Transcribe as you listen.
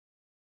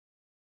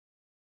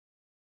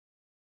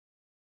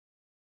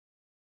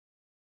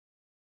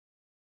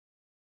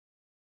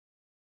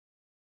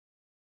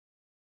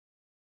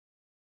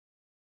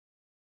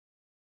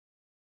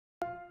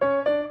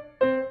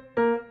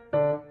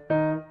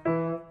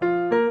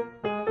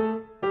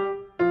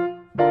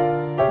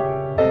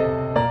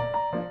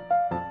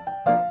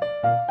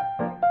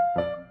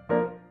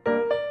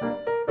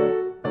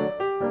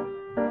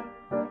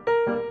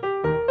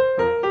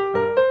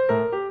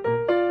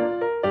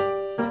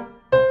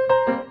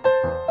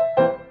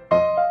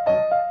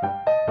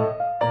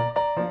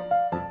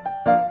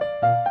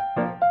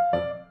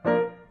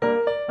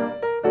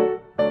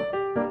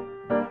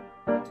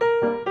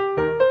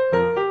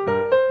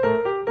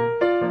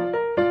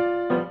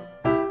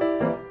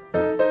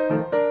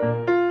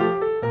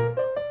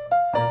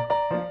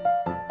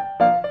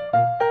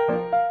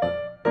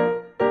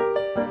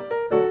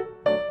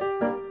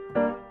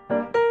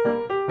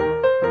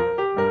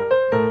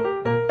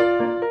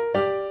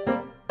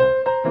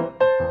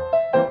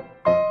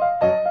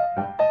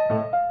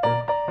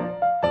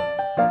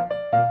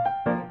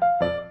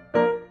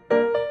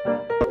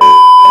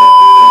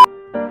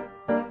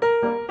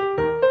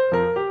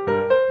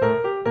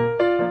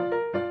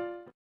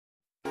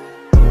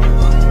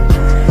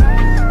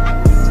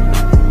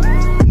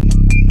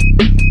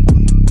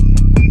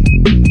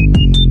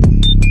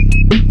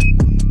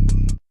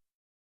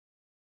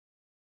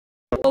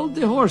Hold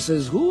the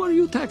horses. Who are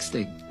you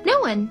texting?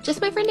 No one,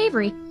 just my friend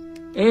Avery.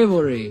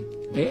 Avery.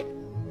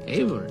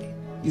 Avery.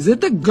 Is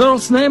it a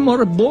girl's name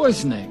or a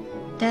boy's name?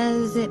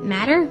 Does it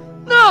matter?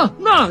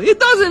 No, it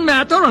doesn't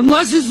matter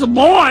unless it's a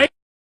boy.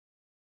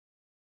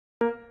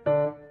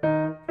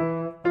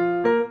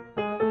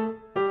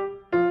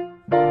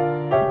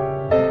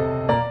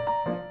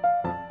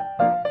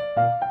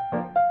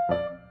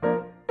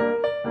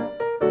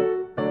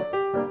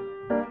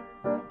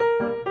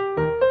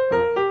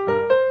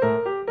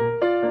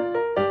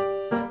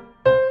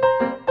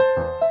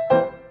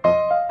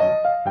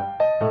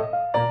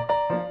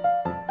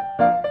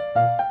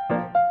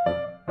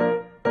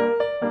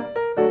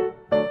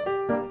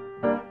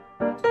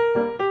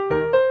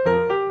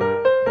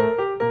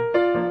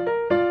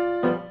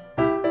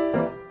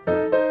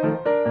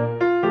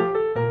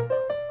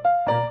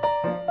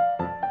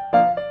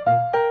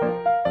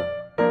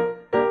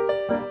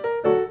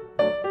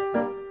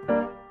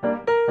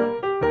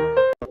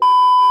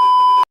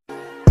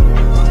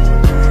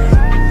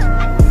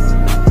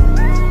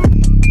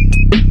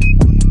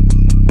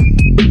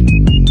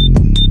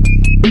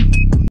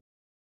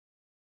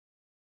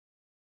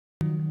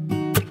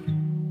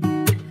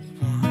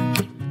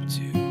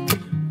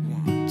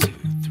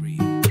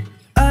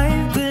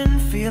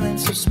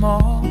 So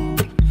small,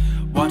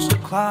 watch the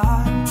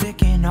clock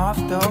ticking off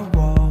the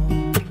wall.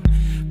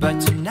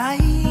 But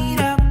tonight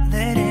I'm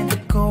letting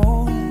it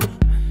go.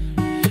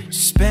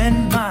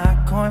 Spend my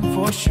coin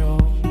for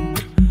sure.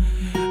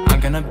 I'm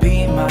gonna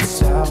be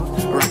myself,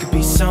 or I could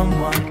be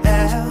someone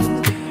else.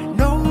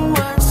 No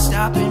one's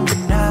stopping me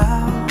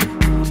now.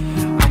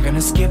 I'm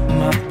gonna skip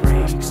my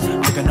breaks,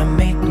 I'm gonna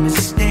make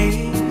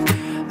mistakes.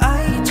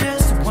 I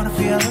just wanna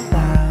feel alive.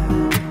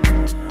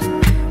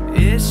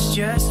 It's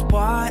just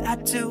what I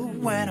do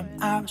when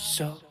I'm out,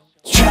 so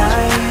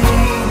try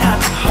not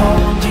to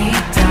hold me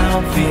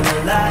down. Feel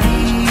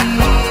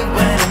alive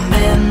when I'm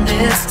in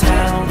this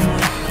town.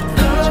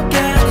 Look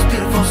at those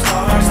beautiful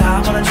stars.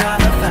 I wanna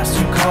drive a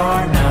faster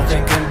car.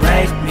 Nothing can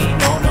break me,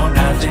 no,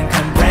 nothing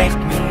can break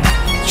me.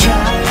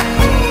 Try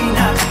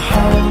not to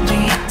hold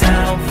me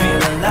down.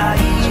 Feel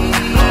alive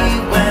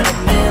when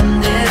I'm in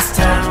this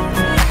town.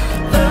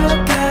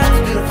 Look at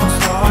those beautiful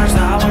stars.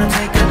 I wanna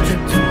take a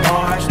trip to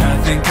Mars.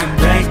 Nothing can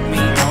break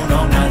me,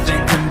 no,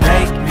 nothing can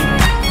break me.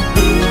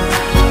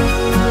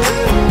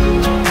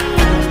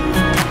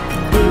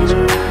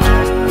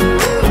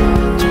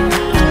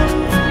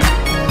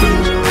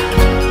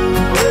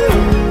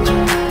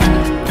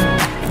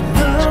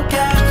 Look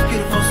at those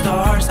beautiful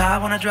stars. I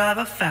wanna drive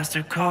a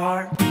faster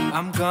car.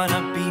 I'm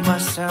gonna be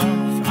myself,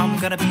 I'm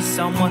gonna be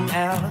someone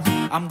else.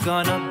 I'm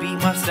gonna be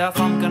myself,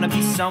 I'm gonna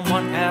be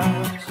someone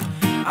else.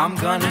 I'm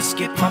gonna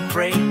skip my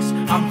breaks,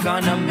 I'm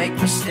gonna make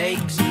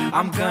mistakes.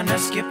 I'm gonna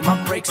skip my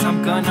breaks,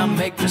 I'm gonna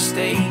make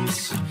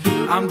mistakes.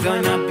 I'm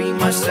gonna be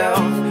myself,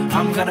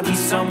 I'm gonna be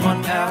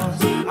someone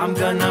else. I'm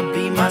gonna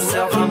be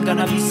myself, I'm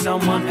gonna be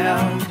someone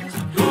else.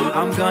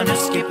 I'm gonna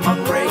skip my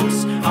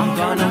breaks, I'm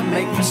gonna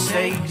make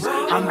mistakes.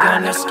 I'm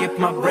gonna skip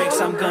my breaks,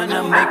 I'm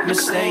gonna make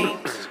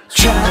mistakes.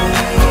 Try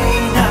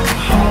not to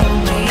hold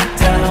me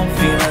down.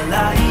 Feel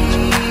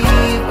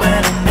alive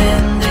when I'm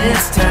in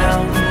this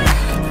town.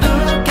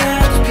 Look at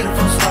those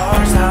beautiful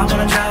stars. I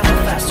wanna drive a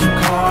faster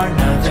car.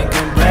 Nothing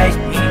can break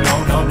me, no,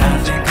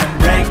 nothing can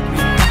break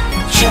me.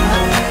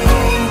 Try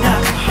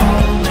not to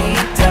hold me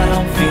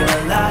down. Feel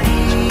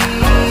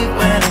alive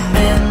when I'm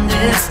in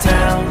this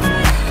town.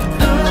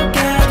 Look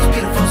at those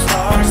beautiful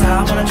stars.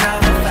 I wanna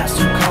drive a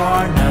faster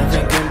car.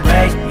 Nothing can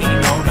break me,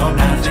 no,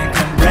 nothing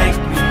can break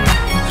me.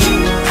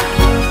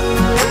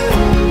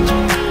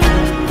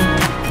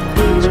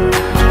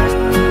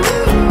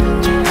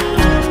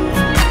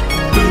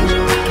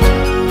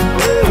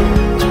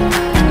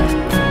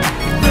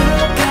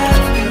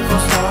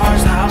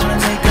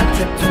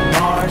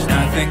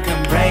 Nothing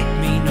can break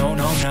me, no,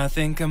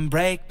 nothing can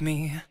break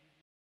me.